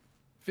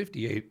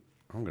 58,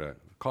 I'm going to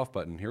cough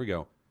button. Here we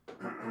go.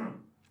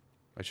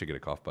 I should get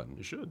a cough button.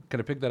 You should. Can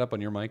I pick that up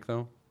on your mic,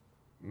 though?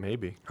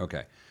 Maybe.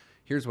 Okay.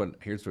 Here's what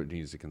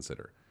needs to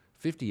consider.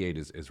 58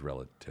 is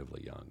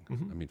relatively young.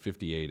 Mm-hmm. I mean,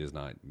 58 is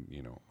not,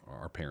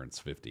 our parents'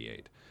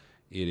 58.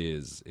 It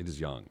is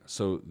young.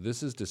 So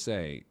this is to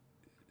say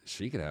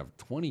she could have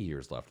 20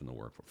 years left in the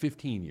workforce,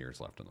 15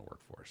 years left in the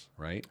workforce,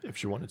 right? If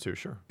she wanted to,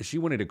 sure. If she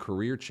wanted a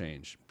career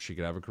change, she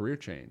could have a career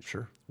change.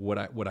 Sure. What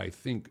I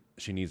think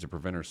she needs to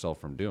prevent herself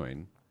from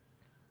doing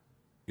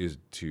is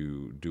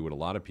to do what a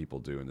lot of people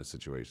do in this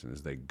situation,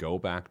 is they go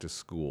back to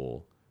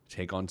school,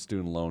 take on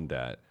student loan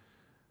debt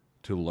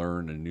to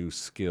learn a new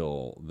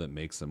skill that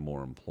makes them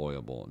more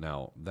employable.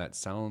 Now, that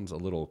sounds a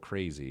little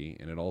crazy,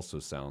 and it also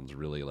sounds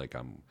really like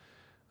I'm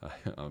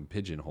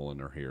pigeonholing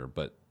her here,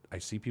 but I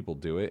see people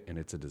do it, and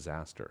it's a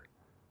disaster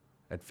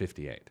at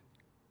 58.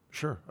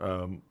 Sure.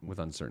 With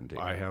uncertainty.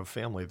 I have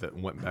family that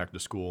went back to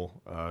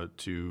school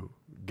to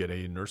get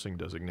a nursing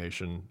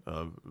designation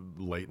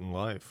late in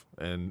life,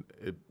 and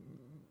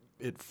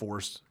it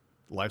forced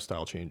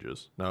lifestyle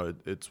changes. Now,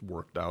 it's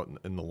worked out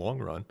in the long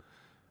run,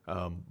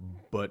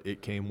 but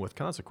it came with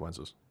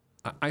consequences.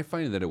 I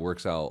find that it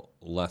works out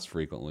less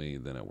frequently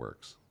than it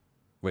works.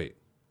 Wait,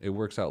 it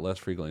works out less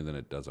frequently than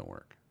it doesn't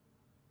work.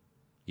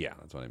 Yeah,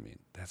 that's what I mean.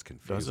 That's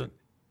confusing. Does it?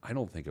 I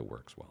don't think it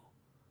works well.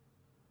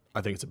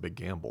 I think it's a big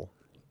gamble.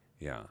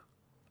 Yeah.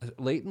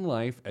 Late in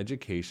life,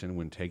 education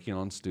when taking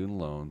on student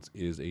loans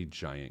is a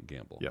giant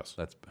gamble. Yes.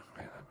 I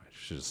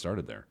should have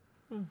started there.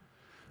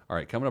 All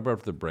right, coming up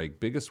after the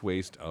break, biggest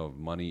waste of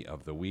money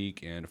of the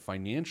week and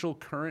financial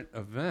current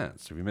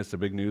events. If you missed the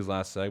big news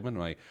last segment,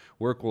 my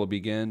work will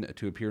begin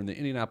to appear in the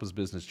Indianapolis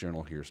Business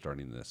Journal here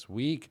starting this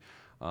week.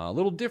 A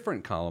little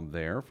different column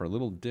there for a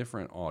little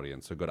different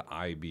audience. So go to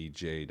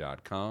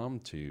ibj.com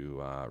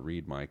to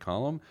read my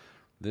column.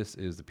 This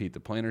is the Pete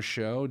the Planner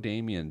Show.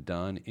 Damian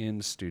Dunn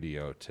in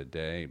studio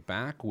today,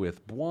 back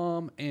with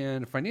BWOM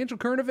and financial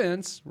current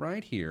events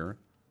right here.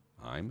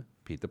 I'm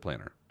Pete the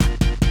Planner.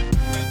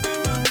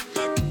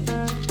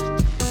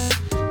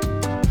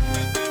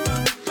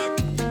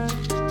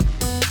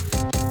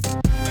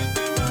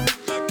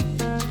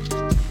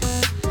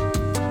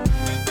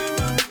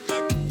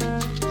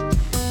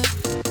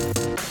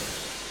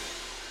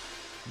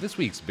 This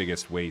week's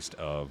biggest waste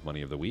of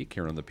money of the week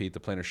here on the Pete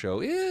the Planner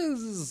Show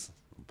is,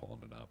 I'm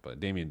pulling it up,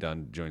 Damian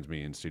Dunn joins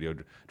me in studio,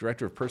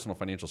 Director of Personal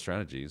Financial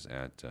Strategies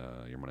at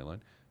Your Moneyline.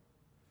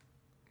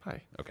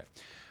 Hi. Okay.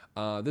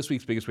 This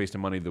week's biggest waste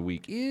of money of the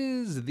week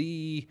is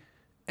the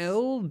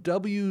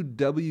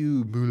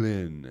LWW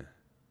Moulin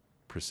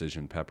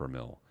Precision Pepper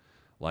Mill.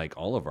 Like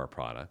all of our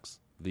products,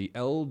 the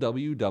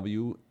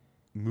LWW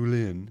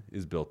Moulin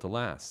is built to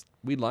last.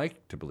 We'd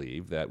like to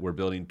believe that we're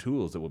building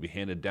tools that will be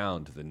handed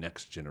down to the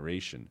next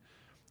generation.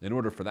 In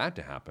order for that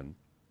to happen,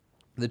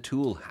 the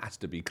tool has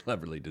to be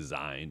cleverly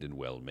designed and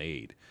well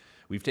made.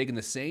 We've taken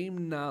the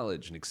same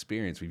knowledge and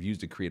experience we've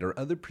used to create our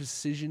other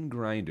precision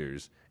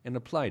grinders and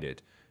applied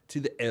it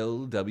to the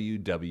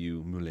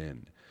LWW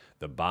Moulin.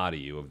 The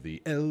body of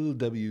the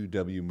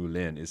LWW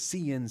Moulin is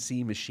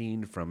CNC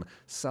machined from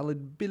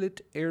solid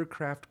billet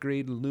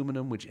aircraft-grade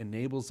aluminum, which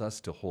enables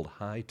us to hold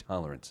high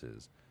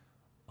tolerances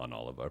on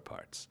all of our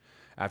parts.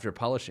 After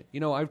polishing,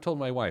 I've told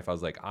my wife, I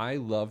was like, I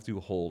love to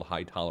hold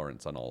high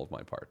tolerance on all of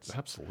my parts.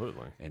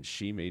 Absolutely. And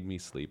she made me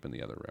sleep in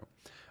the other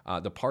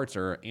room. The parts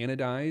are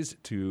anodized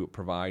to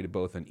provide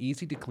both an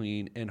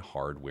easy-to-clean and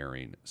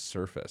hard-wearing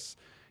surface.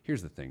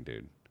 Here's the thing,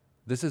 dude.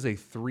 This is a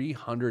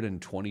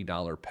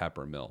 $320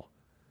 pepper mill.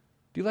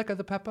 Do you like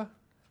the pepper?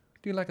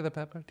 Do you like the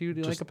pepper? Do you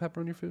like a pepper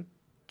on your food?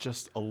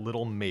 Just a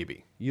little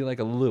maybe. You like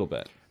a little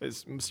bit.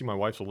 See, my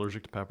wife's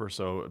allergic to pepper,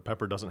 so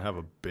pepper doesn't have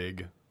a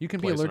big. You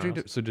can be allergic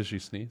to. So does she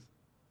sneeze?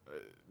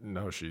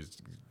 No, she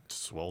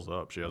swells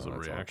up. She has a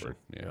reaction. Awkward.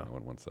 Yeah, no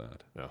one wants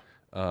that. Yeah.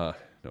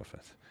 No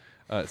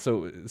offense.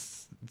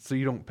 So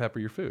you don't pepper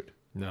your food?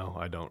 No,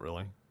 I don't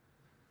really.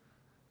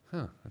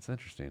 Huh? That's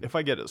interesting. If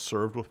I get it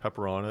served with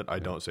pepper on it, I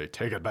don't say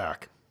take it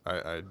back.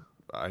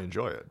 I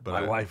enjoy it, but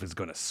my wife is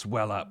going to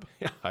swell up.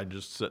 Yeah, I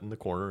just sit in the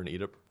corner and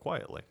eat it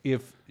quietly.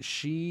 If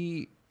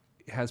she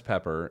has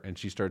pepper and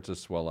she starts to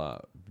swell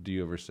up, do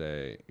you ever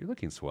say, "You're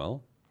looking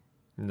swell"?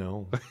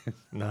 No,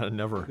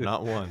 never,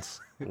 not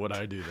once would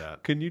I do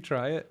that. Can you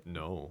try it?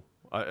 No,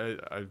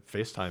 I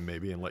FaceTime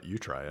maybe and let you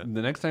try it.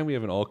 The next time we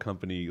have an all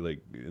company,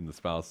 and the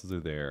spouses are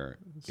there,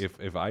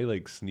 if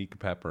I sneak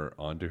pepper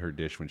onto her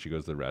dish when she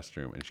goes to the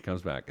restroom and she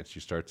comes back and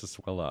she starts to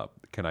swell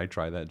up, can I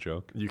try that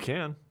joke? You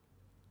can.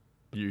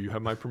 You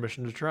have my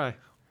permission to try.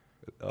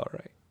 All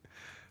right.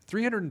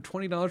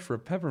 $320 for a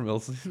pepper mill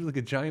seems like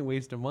a giant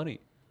waste of money.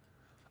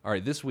 All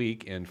right, this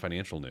week in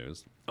financial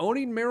news,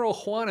 owning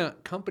marijuana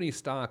company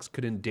stocks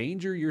could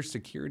endanger your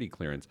security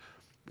clearance.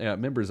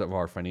 Members of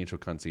our financial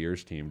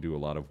concierge team do a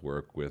lot of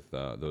work with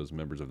those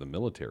members of the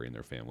military and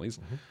their families.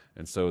 Mm-hmm.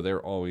 And so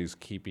they're always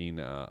keeping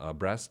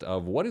abreast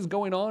of what is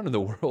going on in the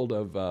world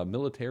of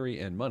military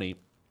and money.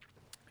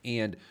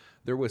 And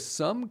there was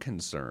some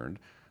concern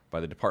by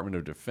the Department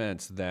of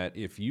Defense that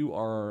if you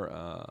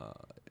are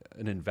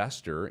an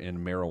investor in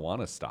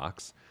marijuana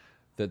stocks,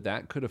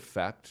 that could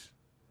affect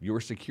your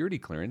security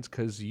clearance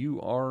because you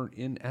are,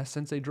 in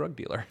essence, a drug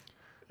dealer.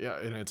 Yeah,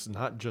 and it's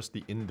not just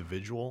the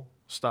individual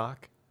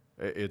stock.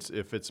 It's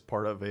if it's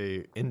part of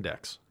a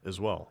index as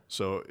well.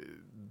 So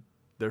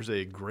there's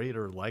a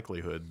greater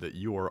likelihood that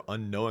you are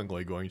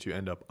unknowingly going to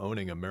end up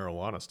owning a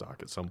marijuana stock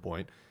at some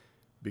point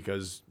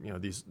because,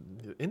 these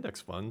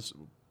index funds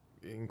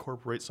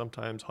incorporate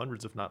sometimes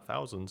hundreds, if not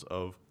thousands,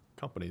 of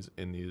companies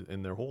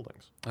in their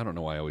holdings. I don't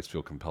know why I always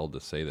feel compelled to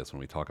say this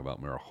when we talk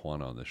about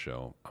marijuana on the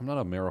show. I'm not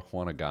a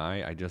marijuana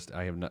guy.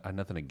 I have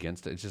nothing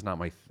against it. It's just not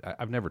my.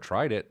 I've never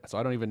tried it, so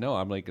I don't even know.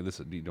 I'm like this.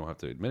 You don't have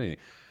to admit anything.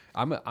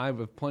 I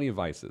have plenty of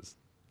vices,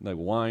 like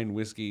wine,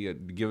 whiskey.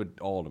 Give it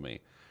all to me.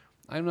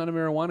 I'm not a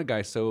marijuana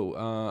guy, so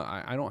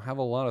I don't have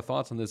a lot of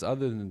thoughts on this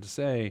other than to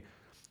say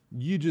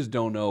you just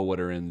don't know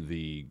what are in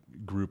the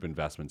group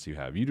investments you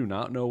have. You do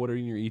not know what are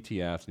in your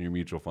ETFs and your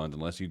mutual funds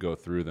unless you go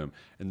through them.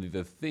 And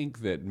to think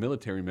that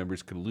military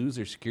members could lose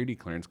their security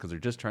clearance because they're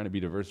just trying to be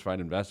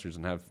diversified investors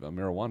and have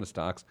marijuana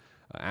stocks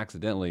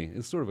accidentally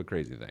is sort of a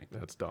crazy thing.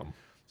 That's dumb.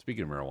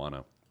 Speaking of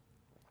marijuana,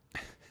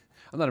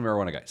 I'm not a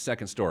marijuana guy.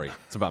 Second story,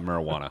 it's about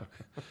marijuana.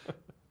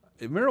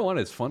 Marijuana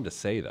is fun to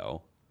say,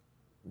 though.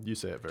 You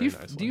say it very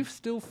nicely. Do you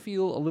still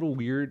feel a little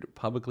weird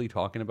publicly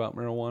talking about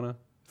marijuana?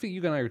 I think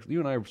you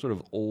and I are sort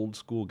of old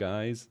school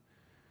guys.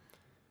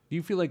 Do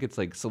you feel like it's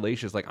like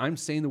salacious? Like I'm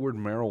saying the word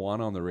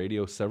marijuana on the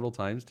radio several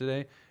times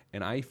today,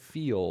 and I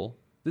feel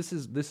this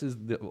is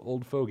the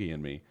old fogey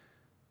in me.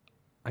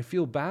 I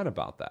feel bad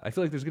about that. I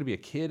feel like there's going to be a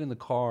kid in the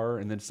car,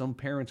 and then some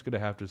parent's going to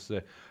have to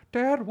say,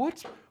 "Dad,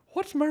 what's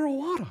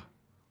marijuana?"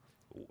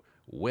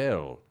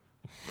 Well,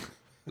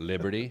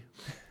 Liberty.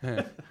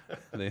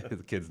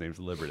 The kid's name's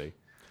Liberty.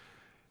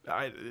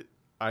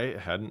 I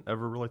hadn't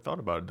ever really thought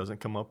about it. It doesn't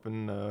come up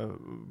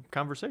in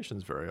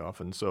conversations very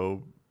often.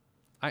 So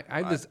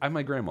I have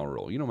my grandma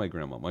rule. You know my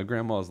grandma. My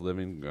grandma's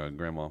living,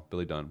 Grandma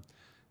Billy Dunn,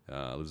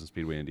 lives in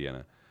Speedway,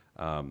 Indiana.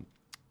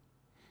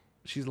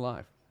 She's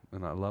alive,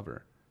 and I love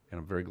her, and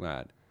I'm very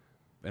glad.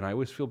 And I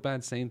always feel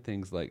bad saying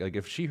things like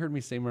if she heard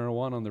me say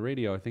marijuana on the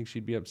radio, I think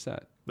she'd be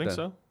upset. Think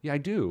so? Yeah, I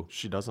do.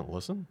 She doesn't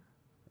listen?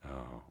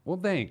 Oh, well,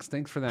 thanks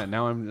for that.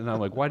 Now I'm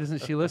like, why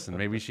doesn't she listen?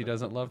 Maybe she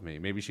doesn't love me.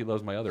 Maybe she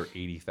loves my other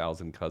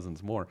 80,000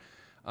 cousins more.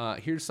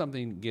 Here's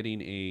something getting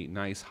a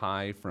nice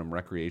high from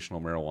recreational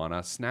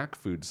marijuana. Snack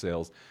food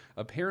sales.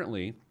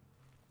 Apparently,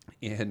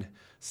 in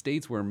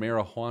states where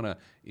marijuana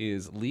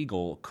is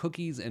legal,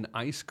 cookies and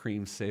ice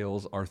cream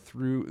sales are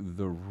through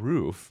the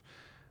roof,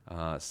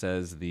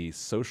 says the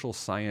Social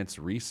Science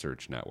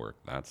Research Network.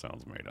 That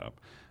sounds made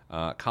up.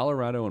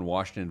 Colorado and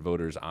Washington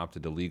voters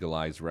opted to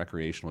legalize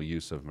recreational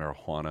use of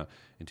marijuana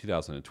in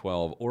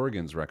 2012.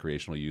 Oregon's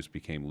recreational use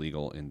became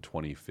legal in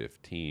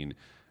 2015.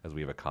 As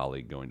we have a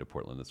colleague going to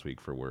Portland this week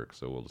for work,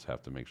 so we'll just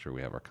have to make sure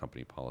we have our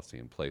company policy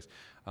in place.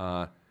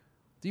 Do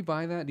you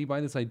buy that? Do you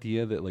buy this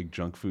idea that like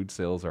junk food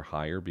sales are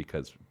higher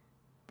because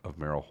of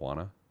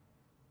marijuana?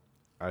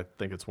 I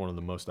think it's one of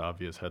the most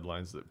obvious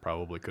headlines that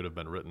probably could have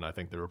been written. I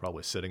think they were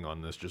probably sitting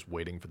on this just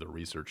waiting for the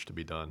research to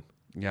be done.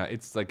 Yeah,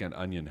 it's like an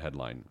Onion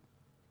headline.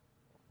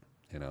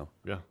 You know?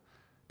 Yeah.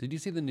 Did you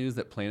see the news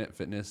that Planet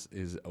Fitness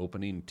is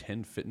opening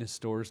 10 fitness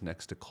stores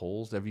next to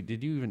Kohl's?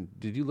 Did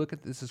you look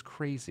at this? This is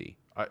crazy.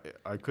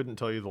 I couldn't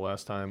tell you the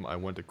last time I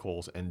went to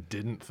Kohl's and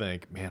didn't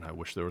think, man, I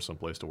wish there was some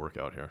place to work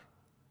out here.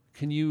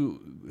 Can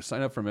you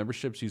sign up for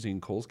memberships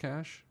using Kohl's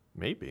Cash?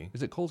 Maybe.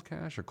 Is it Kohl's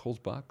Cash or Kohl's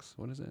Bucks?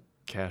 What is it?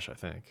 Cash, I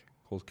think.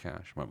 Kohl's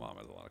Cash. My mom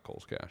has a lot of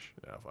Kohl's Cash.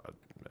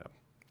 Yeah.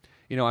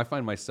 You know, I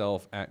find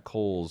myself at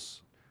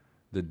Kohl's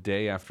the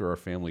day after our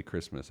family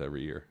Christmas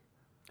every year.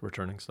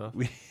 Returning stuff?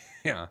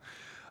 Yeah.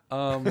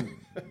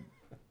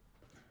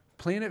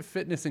 Planet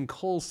Fitness and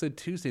Kohl's said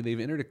Tuesday they've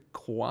entered a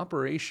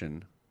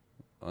cooperation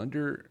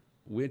under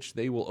which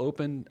they will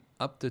open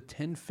up to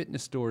 10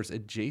 fitness stores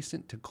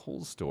adjacent to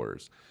Kohl's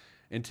stores.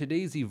 In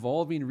today's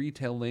evolving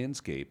retail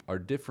landscape, our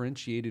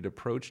differentiated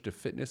approach to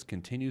fitness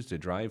continues to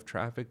drive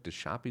traffic to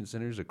shopping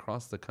centers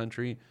across the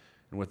country,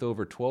 and with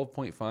over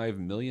 12.5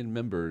 million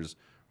members,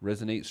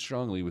 resonates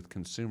strongly with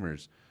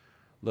consumers.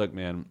 Look,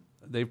 man,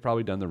 they've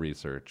probably done the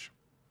research.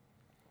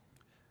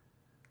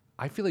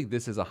 I feel like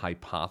this is a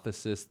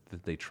hypothesis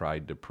that they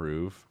tried to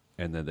prove,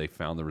 and then they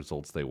found the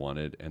results they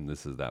wanted, and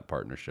this is that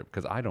partnership.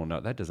 Because I don't know.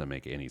 That doesn't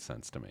make any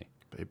sense to me.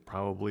 They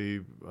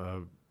probably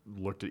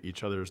looked at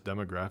each other's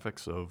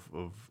demographics of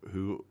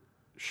who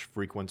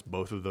frequents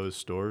both of those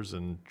stores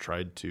and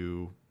tried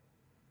to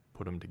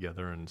put them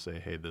together and say,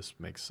 hey, this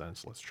makes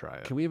sense. Let's try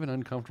it. Can we have an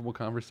uncomfortable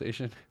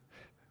conversation?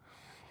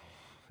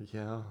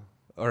 Yeah.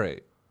 All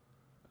right.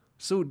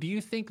 So do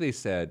you think they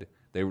said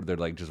they're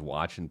like just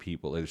watching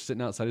people? They're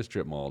sitting outside a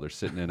strip mall. They're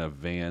sitting in a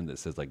van that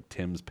says like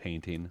Tim's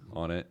Painting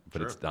on it,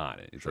 but it's not.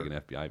 It's like an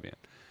FBI van.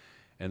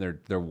 And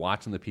they're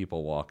watching the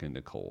people walk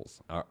into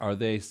Kohl's. Are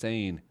they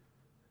saying,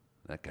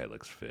 that guy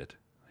looks fit,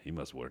 he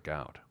must work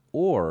out?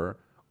 Or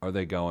are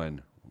they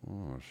going,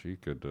 oh, she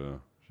could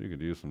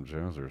use some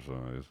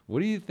jazzercise?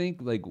 What do you think?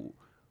 Like,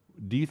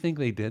 do you think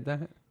they did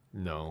that?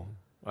 No.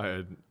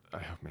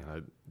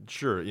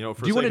 Sure. You know,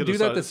 for do you want to do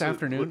that this this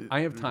afternoon?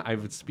 I have time. I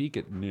would speak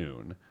at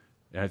noon.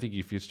 And I think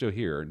if you're still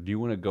here, do you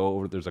want to go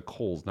over? There's a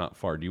Kohl's not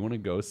far. Do you want to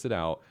go sit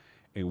out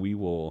and we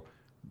will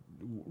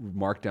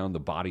mark down the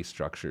body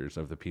structures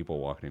of the people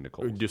walking into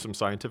Kohl's? We can do some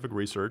scientific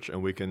research,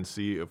 and we can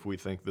see if we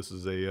think this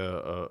is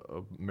a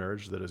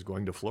marriage that is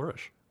going to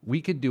flourish. We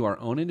could do our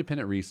own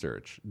independent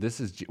research.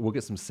 We'll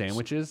get some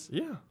sandwiches.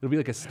 Yeah. It'll be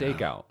like a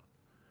stakeout.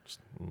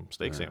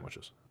 Steak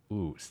sandwiches.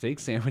 Ooh, steak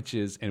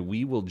sandwiches, and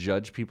we will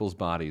judge people's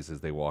bodies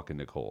as they walk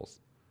into Kohl's.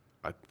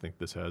 I think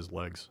this has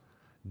legs.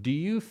 Do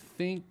you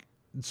think,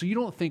 so you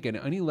don't think at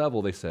any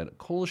level they said,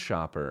 Kohl's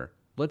shopper,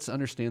 let's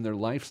understand their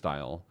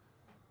lifestyle.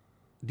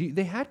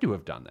 They had to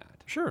have done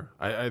that. Sure.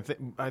 I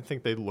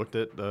think they looked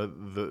at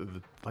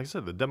the like I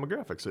said, the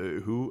demographics.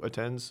 Who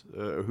attends,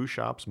 who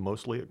shops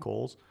mostly at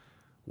Kohl's?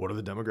 What are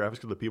the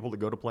demographics of the people that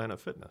go to Planet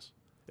Fitness?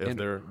 If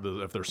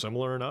they're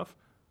similar enough,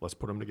 let's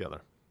put them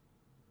together.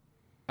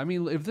 I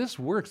mean, if this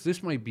works,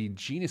 this might be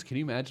genius. Can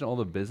you imagine all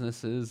the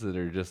businesses that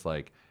are just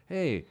like,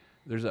 hey,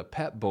 there's a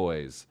Pep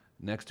Boys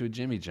next to a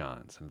Jimmy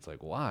John's. And it's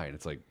like, why? And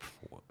it's like,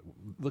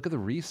 look at the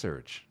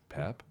research,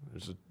 Pep.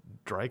 There's a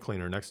dry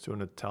cleaner next to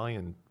an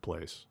Italian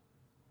place.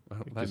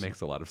 Well, that makes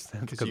a lot of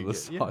sense because of the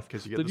sauce. Yeah,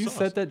 'cause you get Did the you sauce.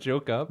 set that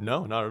joke up?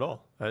 No, not at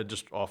all.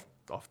 Just off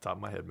the top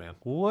of my head, man.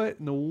 What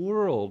in the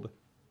world?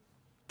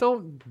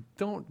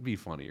 Don't be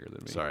funnier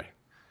than me. Sorry.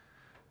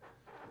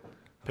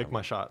 Pick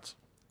my shots.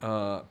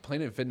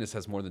 Planet Fitness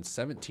has more than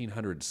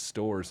 1,700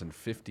 stores in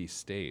 50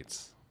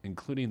 states,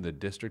 including the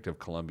District of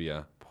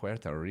Columbia,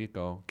 Puerto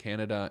Rico,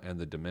 Canada, and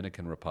the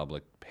Dominican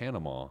Republic,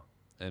 Panama,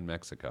 and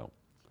Mexico.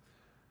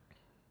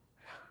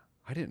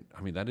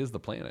 That is the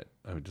planet.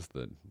 Just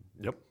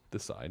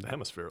this side. The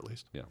hemisphere, at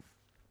least. Yeah.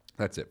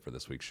 That's it for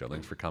this week's show.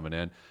 Thanks for coming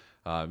in.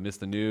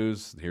 Missed the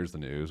news? Here's the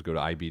news. Go to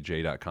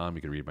ibj.com.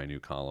 You can read my new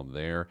column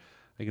there.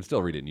 You can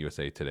still read it in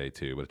USA Today,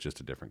 too, but it's just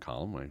a different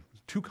column.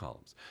 2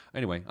 columns.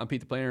 Anyway, I'm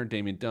Pete the Planner,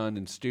 Damian Dunn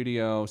in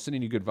studio,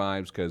 sending you good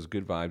vibes because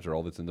good vibes are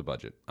all that's in the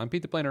budget. I'm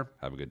Pete the Planner.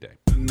 Have a good day.